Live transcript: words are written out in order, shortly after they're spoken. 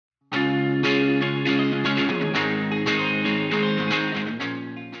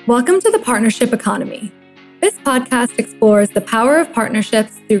Welcome to the Partnership Economy. This podcast explores the power of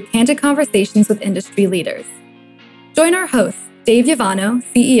partnerships through candid conversations with industry leaders. Join our hosts, Dave Yavano,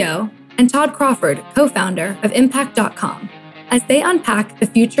 CEO, and Todd Crawford, co-founder of Impact.com, as they unpack the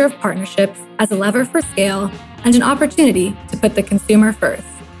future of partnerships as a lever for scale and an opportunity to put the consumer first.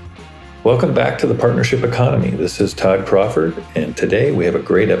 Welcome back to the Partnership Economy. This is Todd Crawford, and today we have a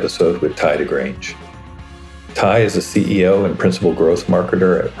great episode with Tye DeGrange. Tye is the CEO and principal growth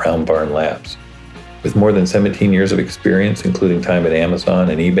marketer at Round Barn Labs. With more than 17 years of experience, including time at Amazon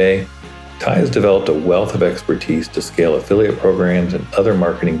and eBay, Tye has developed a wealth of expertise to scale affiliate programs and other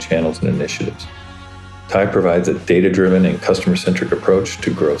marketing channels and initiatives. Tye provides a data-driven and customer-centric approach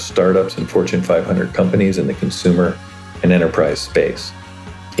to grow startups and Fortune 500 companies in the consumer and enterprise space.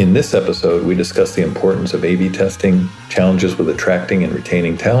 In this episode, we discuss the importance of A/B testing, challenges with attracting and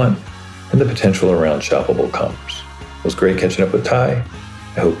retaining talent, and the potential around shoppable commerce. It was great catching up with Tye.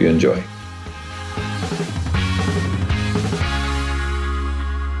 I hope you enjoy.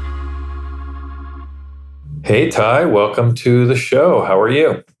 Hey, Tye, welcome to the show. How are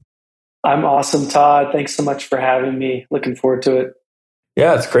you? I'm awesome, Todd. Thanks so much for having me. Looking forward to it.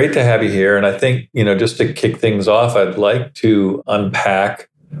 Yeah, it's great to have you here. And I think, just to kick things off, I'd like to unpack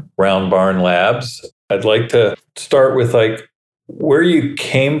Round Barn Labs. I'd like to start with where you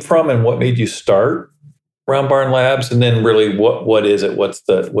came from and what made you start Round Barn Labs, and then really what is it?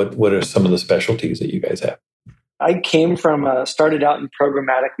 What are some of the specialties that you guys have? I came from started out in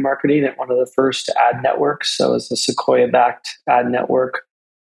programmatic marketing at one of the first ad networks. So it was a Sequoia-backed ad network.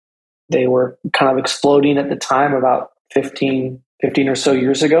 They were kind of exploding at the time, about 15 or so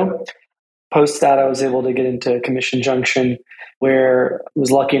years ago. Post that, I was able to get into Commission Junction, where I was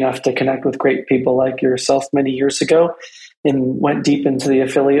lucky enough to connect with great people like yourself many years ago, and went deep into the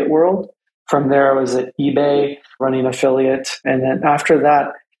affiliate world. From there, I was at eBay running affiliate. And then after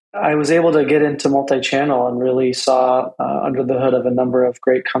that, I was able to get into multi-channel and really saw under the hood of a number of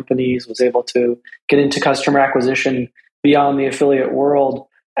great companies, was able to get into customer acquisition beyond the affiliate world.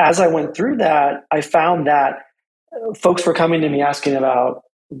 As I went through that, I found that folks were coming to me asking about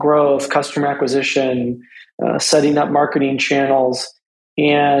growth, customer acquisition, setting up marketing channels,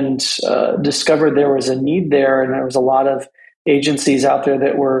 and discovered there was a need there. And there was a lot of agencies out there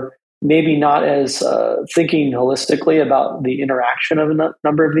that were maybe not as thinking holistically about the interaction of a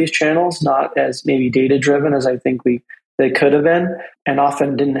number of these channels, not as maybe data-driven as I think they could have been, and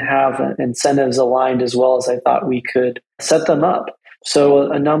often didn't have incentives aligned as well as I thought we could set them up.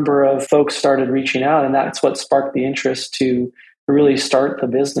 So a number of folks started reaching out, and that's what sparked the interest to really start the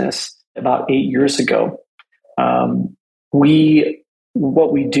business about 8 years ago.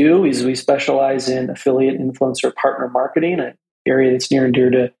 What we do is we specialize in affiliate influencer partner marketing, an area that's near and dear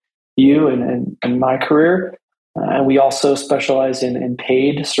to you and my career. And we also specialize in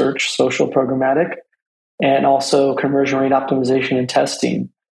paid search, social programmatic, and also conversion rate optimization and testing.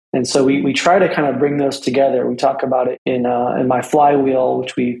 And so we try to kind of bring those together. We talk about it in my flywheel,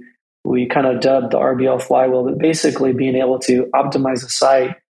 which we kind of dubbed the RBL flywheel, but basically being able to optimize a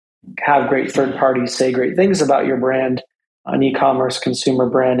site, have great third parties say great things about your brand, an e-commerce consumer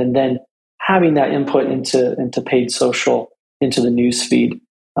brand, and then having that input into paid social, into the news feed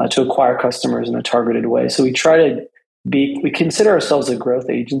to acquire customers in a targeted way. So we consider ourselves a growth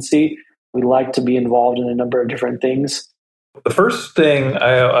agency. We like to be involved in a number of different things. The first thing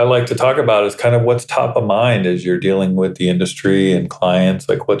I like to talk about is kind of what's top of mind as you're dealing with the industry and clients.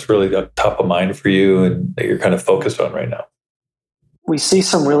 What's really top of mind for you and that you're kind of focused on right now? We see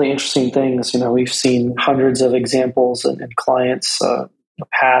some really interesting things. We've seen hundreds of examples and clients,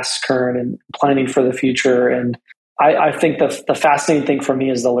 past, current, and planning for the future. And I think the fascinating thing for me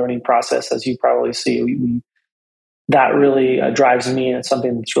is the learning process, as you probably see. That really drives me, and it's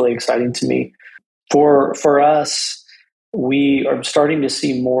something that's really exciting to me. For us, we are starting to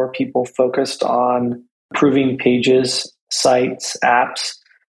see more people focused on improving pages, sites, apps,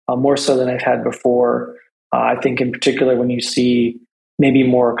 more so than I've had before. I think in particular when you see maybe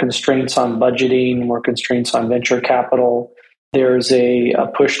more constraints on budgeting, more constraints on venture capital, there's a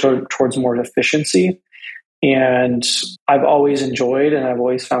push towards more efficiency. And I've always enjoyed and I've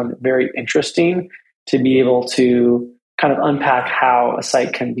always found it very interesting to be able to kind of unpack how a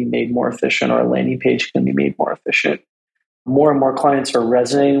site can be made more efficient or a landing page can be made more efficient. More and more clients are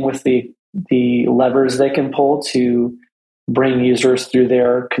resonating with the levers they can pull to bring users through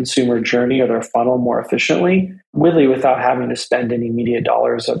their consumer journey or their funnel more efficiently, really without having to spend any immediate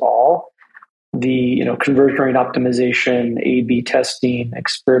dollars at all. The conversion rate optimization, A/B testing,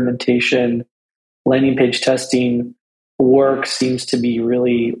 experimentation, landing page testing work seems to be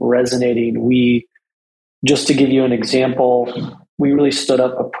really resonating. Just to give you an example, we really stood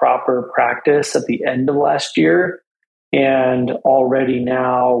up a proper practice at the end of last year. And already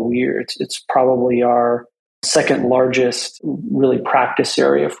now it's probably our second largest really practice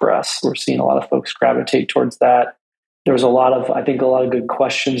area for us. We're seeing a lot of folks gravitate towards that. There's I think a lot of good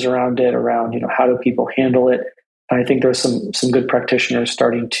questions around it, around, how do people handle it? And I think there's some good practitioners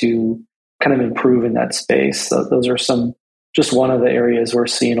starting to kind of improve in that space. So those are just one of the areas we're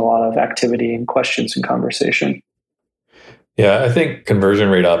seeing a lot of activity and questions and conversation. Yeah, I think conversion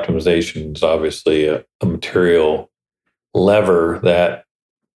rate optimization is obviously a material lever that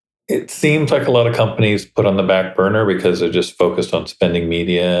it seems like a lot of companies put on the back burner because they're just focused on spending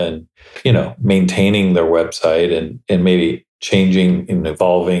media and, maintaining their website and maybe changing and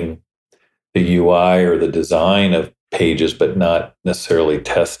evolving the UI or the design of pages, but not necessarily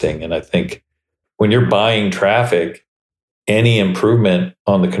testing. And I think when you're buying traffic, any improvement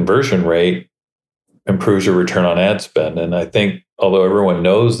on the conversion rate improves your return on ad spend. And I think, although everyone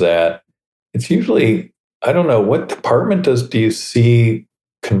knows that, it's usually, I don't know, what department do you see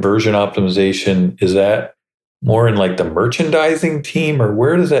conversion optimization? Is that more in like the merchandising team, or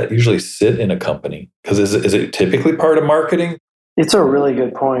where does that usually sit in a company? Because is it typically part of marketing? It's a really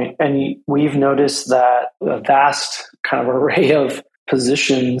good point. And we've noticed that a vast kind of array of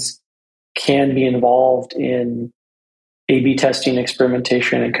positions can be involved in A/B testing,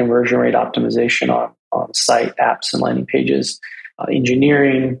 experimentation, and conversion rate optimization on site apps and landing pages,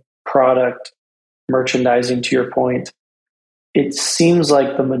 engineering, product, merchandising, to your point. It seems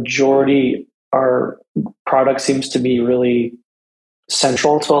like the majority, our product seems to be really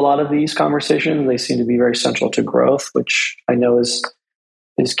central to a lot of these conversations. They seem to be very central to growth, which I know is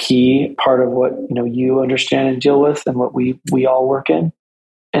key, part of what you understand and deal with, and what we all work in.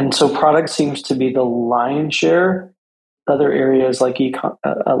 And so product seems to be the lion's share. Other areas like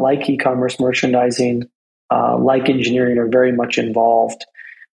e-commerce, merchandising, like engineering are very much involved.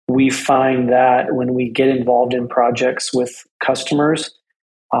 We find that when we get involved in projects with customers,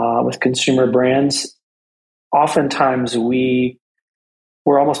 with consumer brands, oftentimes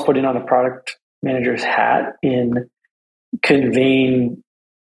we're almost putting on a product manager's hat in conveying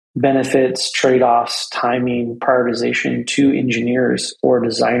benefits, trade-offs, timing, prioritization to engineers or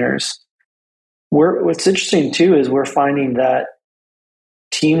designers. What's interesting too is we're finding that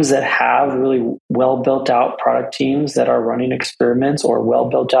teams that have really well built out product teams that are running experiments, or well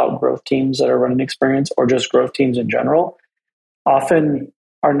built out growth teams that are running experiments, or just growth teams in general, often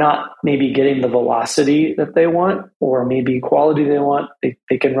are not maybe getting the velocity that they want, or maybe quality they want.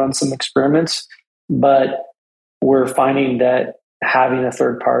 They can run some experiments, but we're finding that having a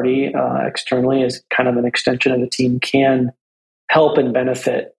third party externally as kind of an extension of the team can help and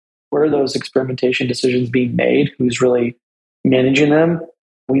benefit. Where are those experimentation decisions being made? Who's really managing them?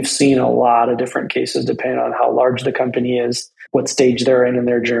 We've seen a lot of different cases depending on how large the company is, what stage they're in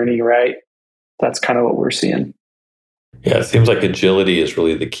their journey, right? That's kind of what we're seeing. Yeah, it seems like agility is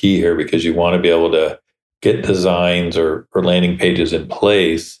really the key here, because you want to be able to get designs or landing pages in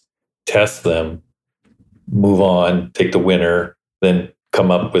place, test them, move on, take the winner, then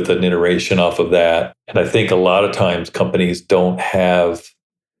come up with an iteration off of that. And I think a lot of times companies don't have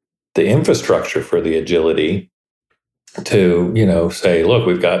the infrastructure for the agility to, say, look,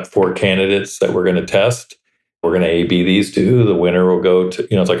 we've got 4 candidates that we're going to test. We're going to A/B these 2. The winner will go to,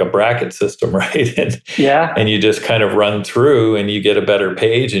 it's like a bracket system, right? And you just kind of run through and you get a better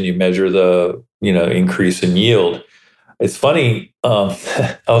page and you measure the, increase in yield. It's funny.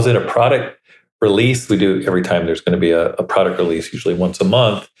 I was at a product release. We do every time there's going to be a product release, usually once a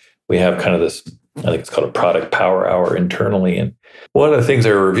month. We have kind of this, I think it's called a product power hour internally. And one of the things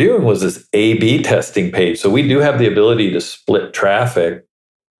they were reviewing was this A/B testing page. So we do have the ability to split traffic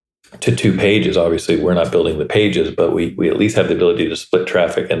to 2 pages. Obviously, we're not building the pages, but we at least have the ability to split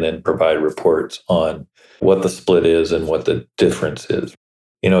traffic and then provide reports on what the split is and what the difference is.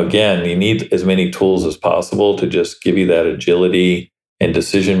 Again, you need as many tools as possible to just give you that agility and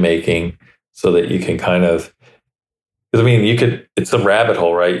decision-making so that you can kind of, because it's a rabbit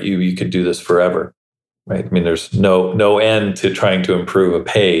hole, right? You could do this forever, right? There's no end to trying to improve a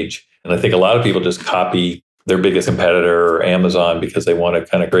page. And I think a lot of people just copy their biggest competitor or Amazon because they want to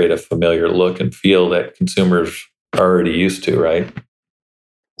kind of create a familiar look and feel that consumers are already used to, right?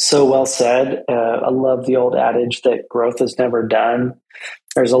 So well said. I love the old adage that growth is never done.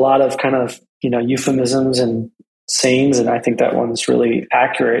 There's a lot of kind of, euphemisms and sayings, and I think that one's really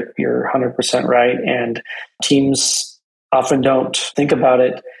accurate. You're 100% right. And teams often don't think about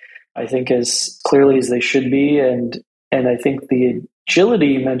it, I think, as clearly as they should be. And I think the agility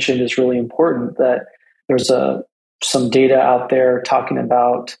you mentioned is really important, that there's some data out there talking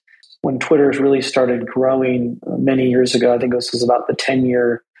about when Twitter's really started growing many years ago. I think this was about the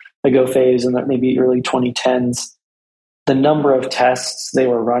 10-year ago phase in that maybe early 2010s. The number of tests they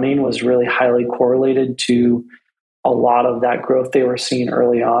were running was really highly correlated to a lot of that growth they were seeing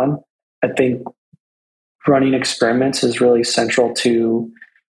early on. I think running experiments is really central to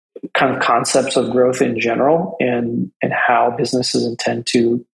kind of concepts of growth in general and how businesses intend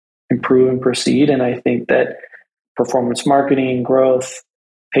to improve and proceed. And I think that performance marketing, growth,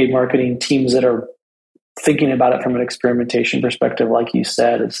 paid marketing teams that are thinking about it from an experimentation perspective, like you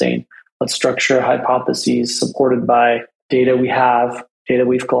said, and saying, let's structure hypotheses supported by data we have, data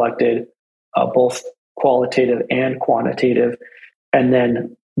we've collected, both qualitative and quantitative, and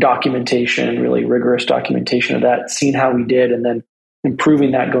then documentation, really rigorous documentation of that, seeing how we did, and then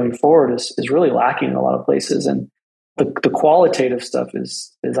improving that going forward is really lacking in a lot of places. And the qualitative stuff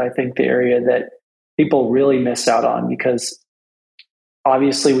is I think the area that people really miss out on, because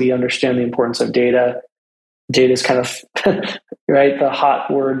obviously we understand the importance of data. Data is kind of right, the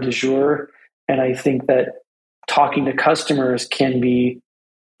hot word du jour. And I think that talking to customers can be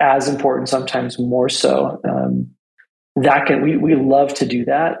as important, sometimes more so. We love to do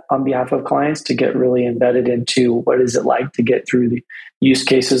that on behalf of clients, to get really embedded into what is it like to get through the use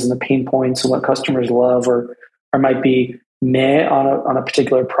cases and the pain points and what customers love or might be meh on a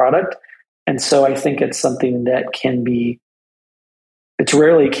particular product. And so I think it's something that it's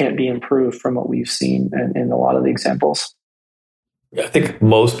rarely can't be improved from what we've seen in a lot of the examples. I think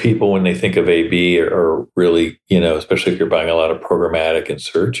most people, when they think of A/B, are really, especially if you're buying a lot of programmatic and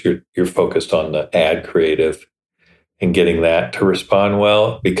search, you're focused on the ad creative and getting that to respond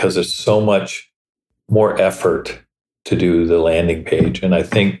well, because there's so much more effort to do the landing page. And I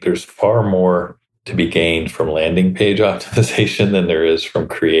think there's far more to be gained from landing page optimization than there is from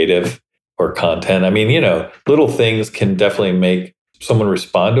creative or content. I mean, little things can definitely make someone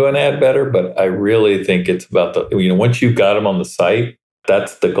respond to an ad better, but I really think it's about once you've got them on the site,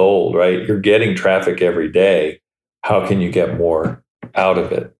 that's the goal, right? You're getting traffic every day. How can you get more out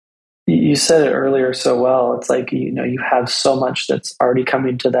of it? You said it earlier so well. It's like, you have so much that's already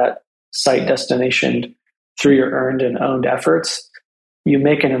coming to that site destination through your earned and owned efforts. You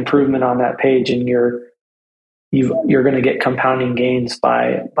make an improvement on that page and you're going to get compounding gains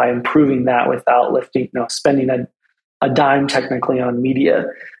by improving that without spending a dime technically on media.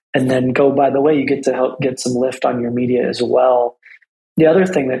 And then by the way, you get to help get some lift on your media as well. The other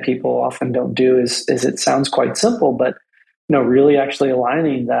thing that people often don't do is it sounds quite simple, but really actually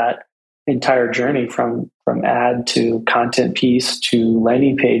aligning that entire journey from ad to content piece to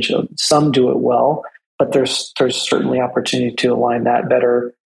landing page. Some do it well, but there's certainly opportunity to align that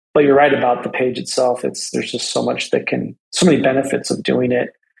better. But you're right about the page itself. There's just so many benefits of doing it.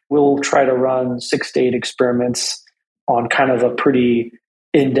 We'll try to run 6 to 8 experiments on kind of a pretty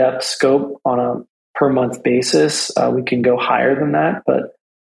in-depth scope on a per month basis. We can go higher than that, but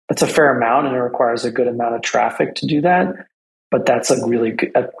that's a fair amount and it requires a good amount of traffic to do that. But that's really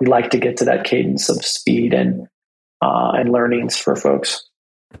good. We like to get to that cadence of speed and learnings for folks.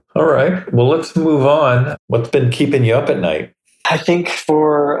 All right. Well, let's move on. What's been keeping you up at night? I think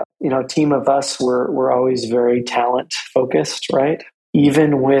for a team of us, we're always very talent focused, right?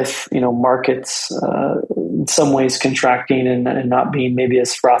 Even with markets in some ways contracting and not being maybe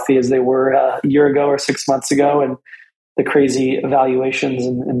as frothy as they were a year ago or 6 months ago, and the crazy evaluations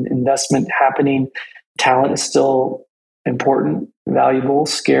and investment happening, talent is still important, valuable,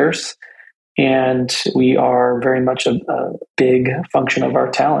 scarce, and we are very much a big function of our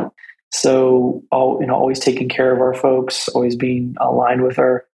talent. So, always taking care of our folks, always being aligned with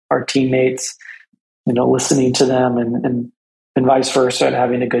our teammates, listening to them and vice versa, and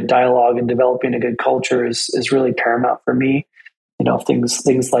having a good dialogue and developing a good culture is really paramount for me.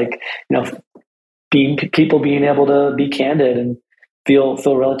 Things like people being able to be candid and feel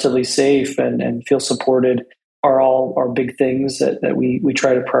relatively safe and feel supported are big things that we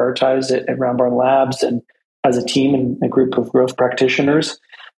try to prioritize at Round Barn Labs and as a team and a group of growth practitioners.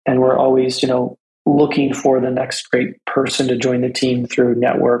 And we're always, looking for the next great person to join the team through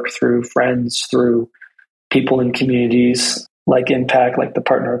network, through friends, through people in communities like Impact, like the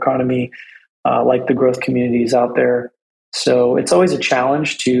partner economy, like the growth communities out there. So it's always a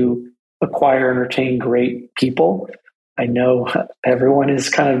challenge to acquire and retain great people. I know everyone is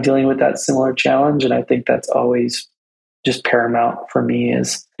kind of dealing with that similar challenge. And I think that's always just paramount for me,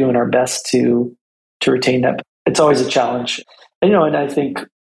 is doing our best to retain that. It's always a challenge. And I think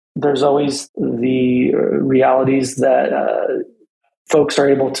there's always the realities that folks are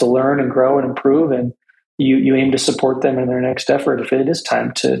able to learn and grow and improve, and you aim to support them in their next effort if it is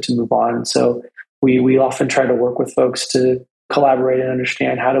time to move on. And so we often try to work with folks to collaborate and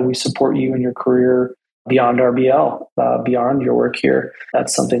understand how do we support you in your career beyond RBL, beyond your work here.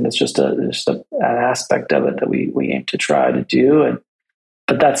 That's something that's just an aspect of it that we aim to try to do.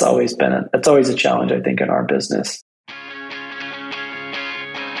 But that's always a challenge, I think, in our business.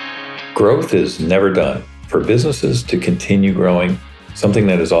 Growth is never done. For businesses to continue growing, something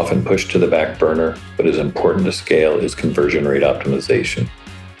that is often pushed to the back burner but is important to scale is conversion rate optimization.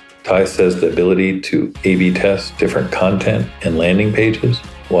 Tye says the ability to A/B test different content and landing pages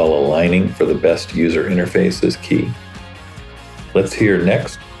while aligning for the best user interface is key. Let's hear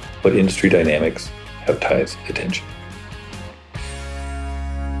next what industry dynamics have Tye's attention.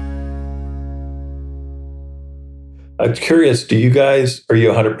 I'm curious, are you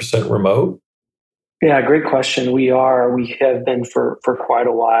 100% remote? Yeah, great question. We have been for quite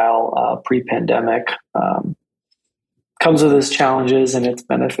a while, pre-pandemic. Comes with its challenges and its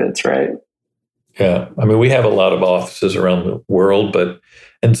benefits, right? Yeah. I mean, we have a lot of offices around the world,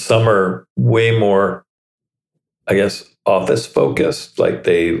 and some are way more, I guess, office focused, like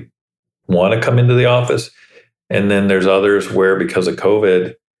they want to come into the office. And then there's others where, because of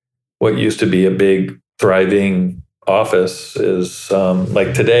COVID, what used to be a big, thriving office is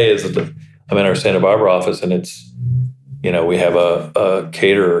like today I'm in our Santa Barbara office, and it's, we have a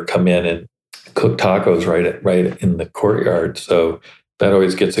caterer come in and cook tacos right in the courtyard. So that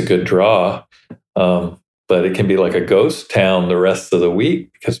always gets a good draw. But it can be like a ghost town the rest of the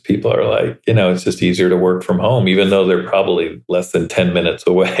week because people are like, it's just easier to work from home, even though they're probably less than 10 minutes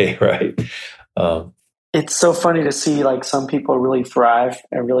away, right? It's so funny to see like some people really thrive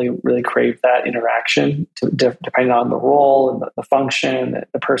and really, really crave that interaction depending on the role and the function,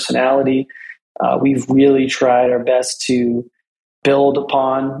 the personality. We've really tried our best to build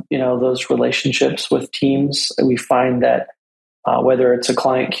upon, those relationships with teams. We find that whether it's a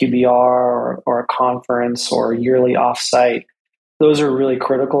client QBR or a conference or a yearly offsite, those are really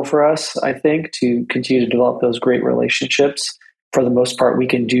critical for us, I think, to continue to develop those great relationships. For the most part, we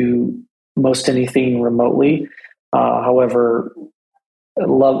can do most anything remotely. However,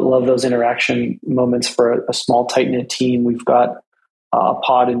 love those interaction moments for a small, tight-knit team. We've got a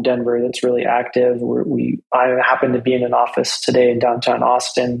pod in Denver that's really active. I happen to be in an office today in downtown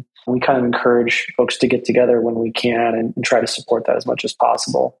Austin. We kind of encourage folks to get together when we can and try to support that as much as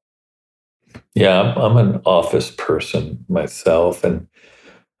possible. Yeah, I'm an office person myself, and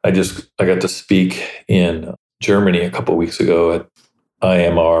I got to speak in Germany a couple of weeks ago at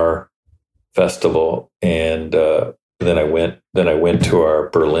IMR Festival, and then I went to our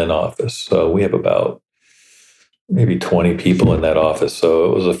Berlin office. So we have about maybe 20 people in that office. So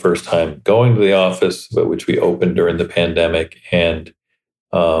it was the first time going to the office, but which we opened during the pandemic, and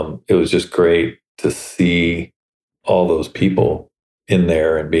it was just great to see all those people in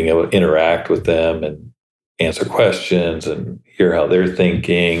there and being able to interact with them and answer questions and hear how they're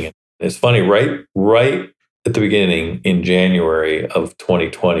thinking. It's funny, right at the beginning in January of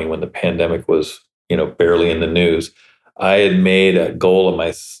 2020, when the pandemic was, barely in the news, I had made a goal of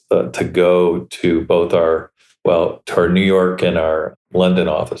my to go to both to our New York and our London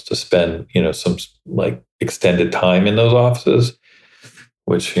office to spend, some like extended time in those offices,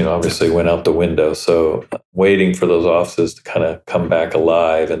 which, obviously went out the window. So waiting for those offices to kind of come back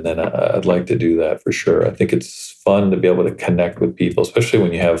alive. And then I'd like to do that for sure. I think it's fun to be able to connect with people, especially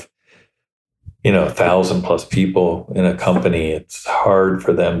when you have 1,000+ people in a company. It's hard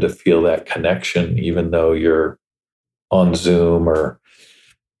for them to feel that connection, even though you're on Zoom or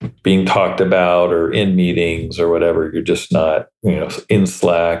being talked about or in meetings or whatever. You're just not, in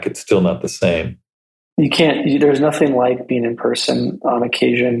Slack. It's still not the same. There's nothing like being in person on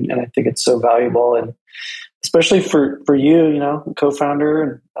occasion. And I think it's so valuable. And especially for you,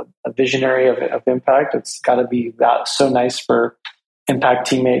 co-founder and a visionary of impact, it's got to be so nice for Impact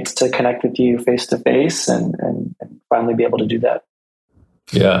teammates to connect with you face to face and finally be able to do that.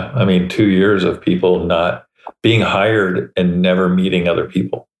 Yeah. I mean, 2 years of people not being hired and never meeting other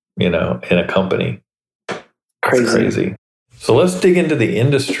people, in a company. Crazy. So let's dig into the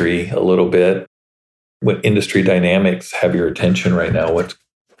industry a little bit. What industry dynamics have your attention right now? What's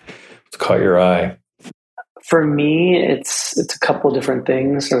caught your eye? For me, it's a couple of different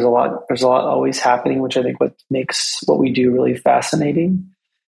things. There's a lot always happening, which I think what makes what we do really fascinating.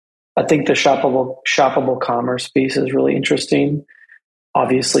 I think the shoppable commerce piece is really interesting.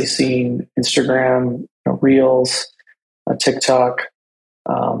 Obviously, seeing Instagram, Reels, TikTok,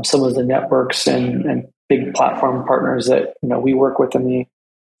 some of the networks and big platform partners that we work with in the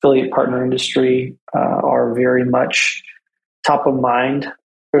affiliate partner industry are very much top of mind.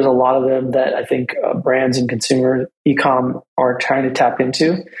 There's a lot of them that I think brands and consumer e-com are trying to tap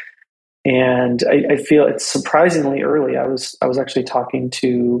into. And I feel it's surprisingly early. I was actually talking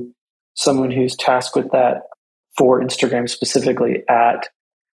to someone who's tasked with that for Instagram specifically at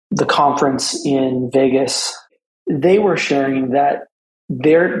the conference in Vegas. They were sharing that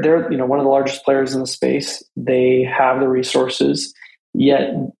they're one of the largest players in the space. They have the resources,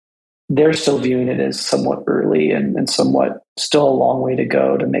 yet they're still viewing it as somewhat early and somewhat still a long way to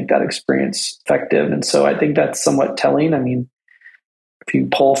go to make that experience effective. And so I think that's somewhat telling. I mean, if you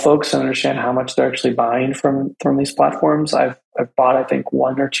poll folks and understand how much they're actually buying from these platforms, I've bought, I think,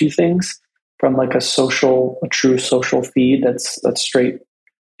 one or two things from like a true social feed that's straight.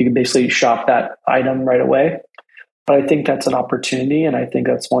 You can basically shop that item right away. But I think that's an opportunity, and I think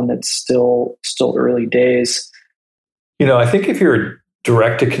that's one that's still early days. I think if you're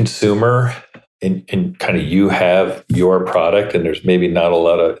direct to consumer and kind of you have your product and there's maybe not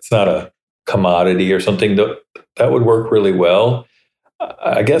it's not a commodity or something, that would work really well.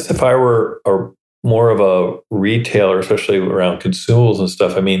 I guess if I were more of a retailer, especially around consumables and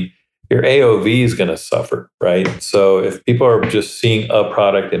stuff, I mean, your AOV is going to suffer, right? So if people are just seeing a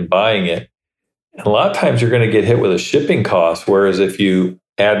product and buying it, and a lot of times you're going to get hit with a shipping cost, whereas if you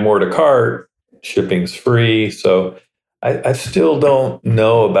add more to cart, shipping's free. So I still don't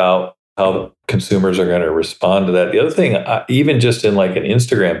know about how consumers are going to respond to that. The other thing, even just in like an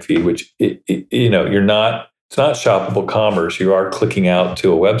Instagram feed, which it's not shoppable commerce. You are clicking out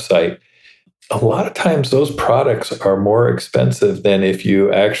to a website. A lot of times those products are more expensive than if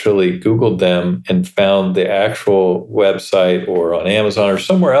you actually Googled them and found the actual website or on Amazon or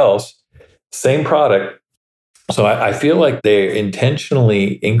somewhere else, same product. So I feel like they're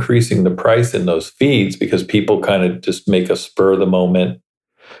intentionally increasing the price in those feeds because people kind of just make a spur of the moment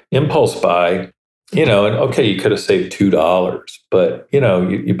impulse buy, and okay, you could have saved $2, but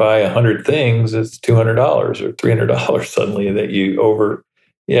you buy 100 things, it's $200 or $300 suddenly that you over.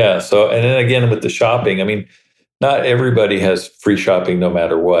 Yeah. So, and then again, with the shopping, I mean, not everybody has free shopping no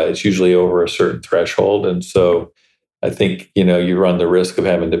matter what. It's usually over a certain threshold. And so I think, you run the risk of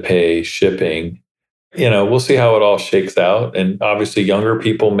having to pay shipping. We'll see how it all shakes out. And obviously younger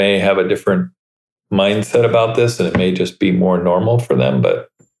people may have a different mindset about this and it may just be more normal for them. But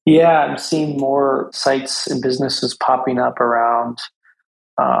yeah, I'm seeing more sites and businesses popping up around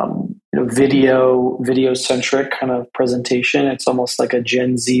video centric kind of presentation. It's almost like a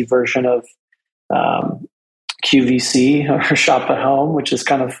Gen Z version of QVC or Shop at Home, which is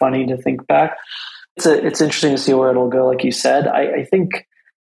kind of funny to think back. It's interesting to see where it'll go. Like you said, I think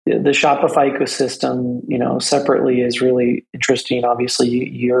the Shopify ecosystem, separately is really interesting. Obviously,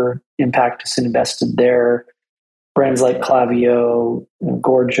 your impact is invested there. Brands like Klaviyo,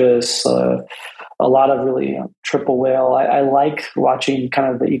 Gorgeous, a lot of really triple whale. I like watching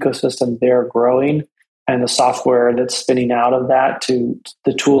kind of the ecosystem there growing and the software that's spinning out of that to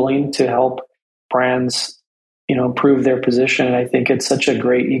the tooling to help brands, improve their position. And I think it's such a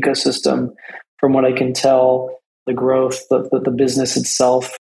great ecosystem. From what I can tell, the growth, the business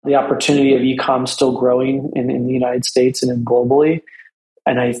itself, the opportunity of e-com still growing in the United States and globally.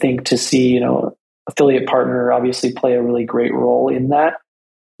 And I think to see, affiliate partner obviously play a really great role in that.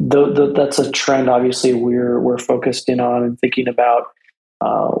 That's a trend obviously we're focused in on and thinking about.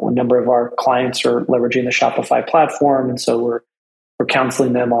 A number of our clients are leveraging the Shopify platform, and so we're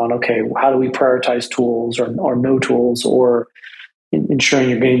counseling them on, okay, how do we prioritize tools or no tools, or ensuring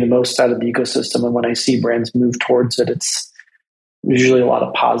you're getting the most out of the ecosystem. And when I see brands move towards it, it's usually a lot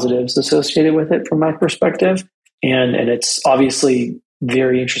of positives associated with it from my perspective. And it's obviously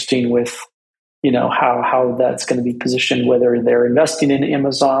very interesting with, how that's going to be positioned, whether they're investing in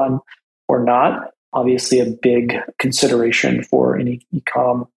Amazon or not. Obviously a big consideration for any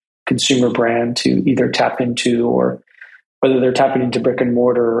e-com consumer brand to either tap into, or whether they're tapping into brick and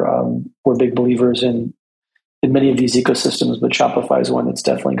mortar. We're big believers in many of these ecosystems, but Shopify is one that's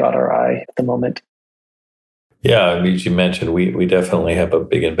definitely got our eye at the moment. Yeah, I mean, as you mentioned, we definitely have a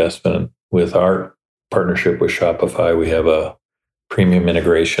big investment with our partnership with Shopify. We have a premium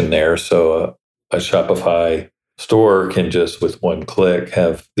integration there. So a Shopify store can just with one click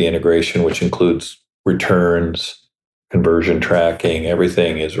have the integration, which includes returns, conversion tracking,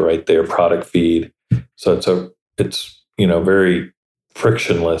 everything is right there, product feed. So it's very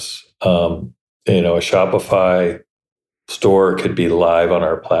frictionless. A Shopify store could be live on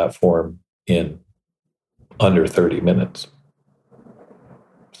our platform in under 30 minutes.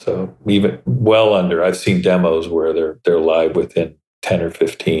 So even well under, I've seen demos where they're live within 10 or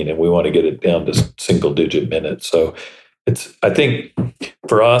 15, and we want to get it down to single digit minutes. So I think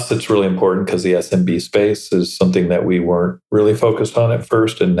for us, it's really important because the SMB space is something that we weren't really focused on at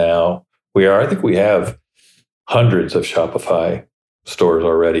first. And now we are. I think we have hundreds of Shopify stores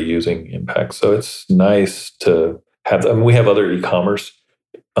already using Impact. So it's nice to have. I mean, we have other e-commerce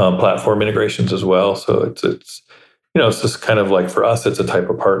platform integrations as well. So it's it's just kind of like, for us, it's a type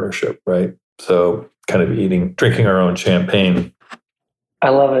of partnership, right? So kind of drinking our own champagne. I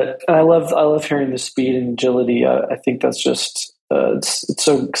love it. And I love hearing the speed and agility. I think that's just it's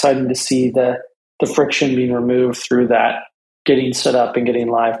so exciting to see the friction being removed through that getting set up and getting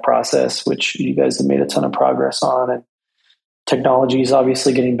live process, which you guys have made a ton of progress on, and technology is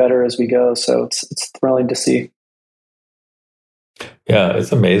obviously getting better as we go. So it's thrilling to see. Yeah,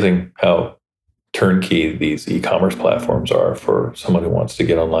 it's amazing how turnkey these e-commerce platforms are for someone who wants to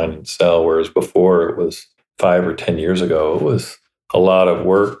get online and sell. Whereas before, it was 5 or 10 years ago, it was a lot of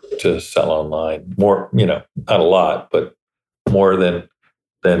work to sell online. More, not a lot, but more than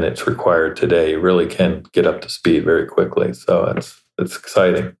it's required today. You really can get up to speed very quickly. So it's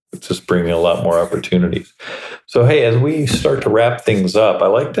exciting. It's just bringing a lot more opportunities. So, hey, as we start to wrap things up, I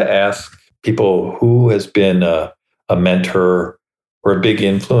like to ask people who has been a mentor or a big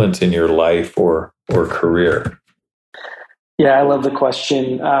influence in your life or career. Yeah, I love the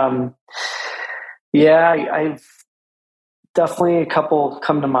question. I've definitely a couple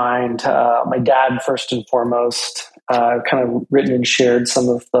come to mind. My dad, first and foremost, kind of written and shared some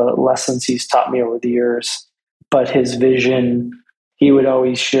of the lessons he's taught me over the years. But his vision, he would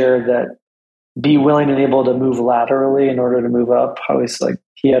always share that be willing and able to move laterally in order to move up. I always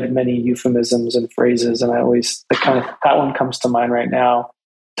he had many euphemisms and phrases, and I always that one comes to mind right now.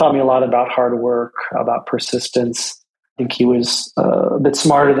 Taught me a lot about hard work, about persistence. I think he was a bit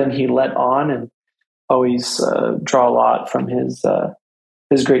smarter than he let on, and always draw a lot from his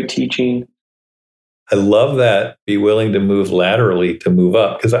great teaching. I love that. Be willing to move laterally to move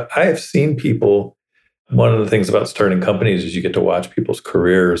up, because I have seen people. One of the things about starting companies is you get to watch people's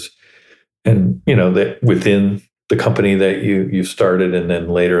careers, and that within the company that you started and then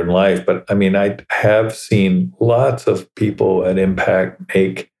later in life. But I mean, I have seen lots of people at Impact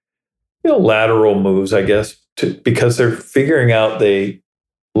make lateral moves, I guess, because they're figuring out they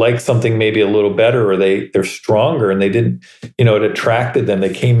like something maybe a little better, or they're stronger, and they didn't, it attracted them.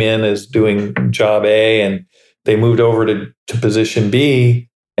 They came in as doing job A, and they moved over to position B,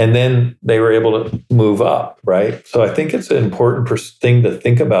 and then they were able to move up, right? So I think it's an important thing to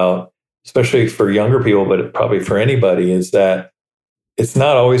think about, especially for younger people, but probably for anybody, is that it's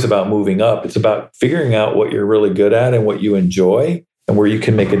not always about moving up. It's about figuring out what you're really good at and what you enjoy and where you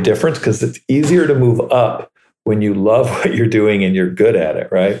can make a difference, because it's easier to move up when you love what you're doing and you're good at it,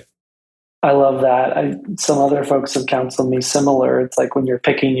 right? I love that. Some other folks have counseled me similar. It's like when you're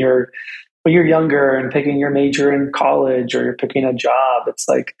when you're younger and picking your major in college, or you're picking a job, it's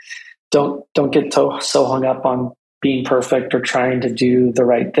like, don't get so hung up on being perfect or trying to do the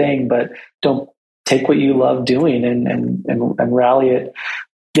right thing, but don't take what you love doing and rally it.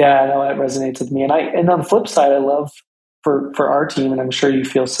 Yeah, I know that resonates with me. And on the flip side, I love for our team, and I'm sure you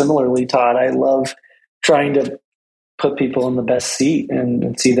feel similarly, Todd, I love trying to put people in the best seat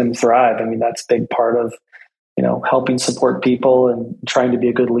and see them thrive. I mean, that's a big part of, helping support people and trying to be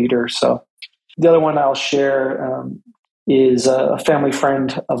a good leader. So the other one I'll share is a family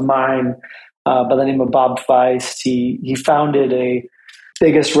friend of mine by the name of Bob Feist. He founded a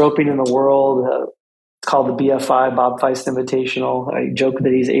biggest roping in the world. It's called the BFI, Bob Feist Invitational. I joke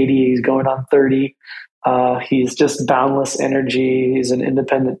that he's 80, he's going on 30. He's just boundless energy. He's an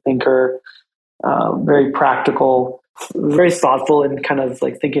independent thinker, very practical, very thoughtful, and kind of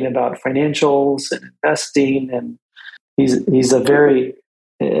like thinking about financials and investing. And he's a very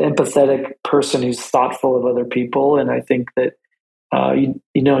empathetic person who's thoughtful of other people. And I think that you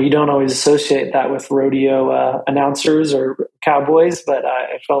don't always associate that with rodeo announcers or cowboys, but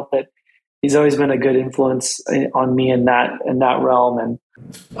I felt that he's always been a good influence on me in that realm. And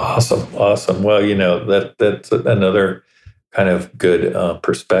awesome. Well, that's another kind of good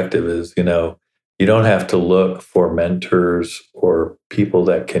perspective is, you don't have to look for mentors or people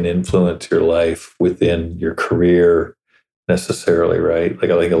that can influence your life within your career necessarily, right?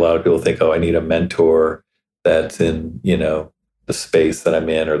 Like I think a lot of people think, I need a mentor that's in, the space that I'm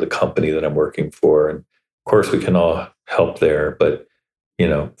in or the company that I'm working for. And of course we can all help there, but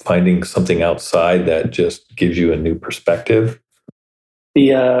finding something outside that just gives you a new perspective.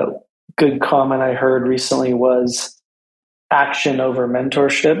 The good comment I heard recently was action over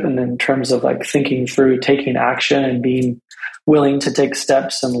mentorship. And in terms of like thinking through taking action and being willing to take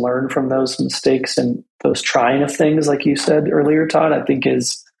steps and learn from those mistakes and those trying of things, like you said earlier, Todd, I think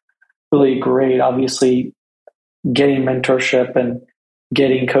is really great. Obviously, getting mentorship and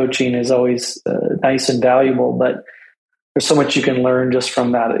getting coaching is always nice and valuable, but there's so much you can learn just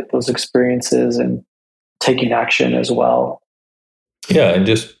from those experiences and taking action as well. Yeah, and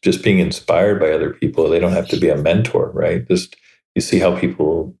just being inspired by other people. They don't have to be a mentor, right? Just you see how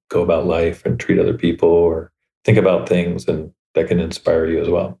people go about life and treat other people or think about things, and that can inspire you as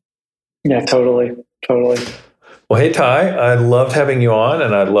well. Yeah, totally. Well, hey, Tye, I loved having you on,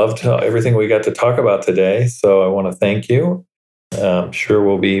 and I loved everything we got to talk about today. So I want to thank you. I'm sure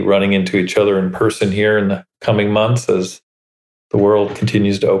we'll be running into each other in person here in the coming months as the world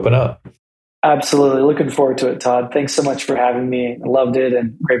continues to open up. Absolutely. Looking forward to it, Todd. Thanks so much for having me. I loved it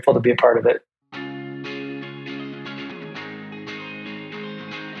and grateful to be a part of it.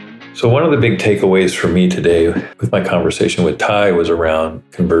 So one of the big takeaways for me today with my conversation with Tye was around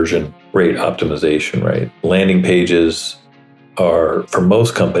conversion rate optimization, right? Landing pages are, for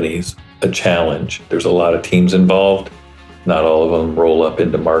most companies, a challenge. There's a lot of teams involved. Not all of them roll up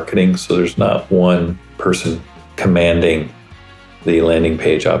into marketing. So there's not one person commanding the landing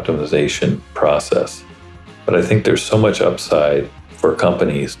page optimization process. But I think there's so much upside for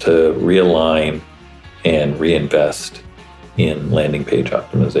companies to realign and reinvest in landing page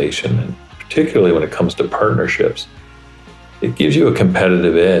optimization. And particularly when it comes to partnerships, it gives you a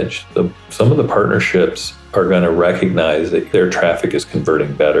competitive edge. Some of the partnerships are going to recognize that their traffic is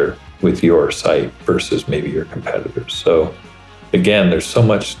converting better with your site versus maybe your competitors. So again, there's so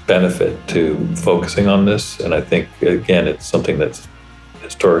much benefit to focusing on this. And I think, again, it's something that's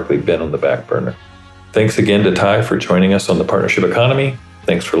historically been on the back burner. Thanks again to Tye for joining us on the Partnership Economy.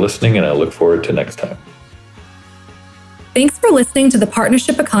 Thanks for listening, and I look forward to next time. Thanks for listening to the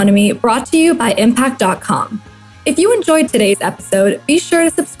Partnership Economy, brought to you by Impact.com. If you enjoyed today's episode, be sure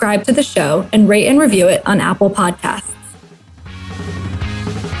to subscribe to the show and rate and review it on Apple Podcasts.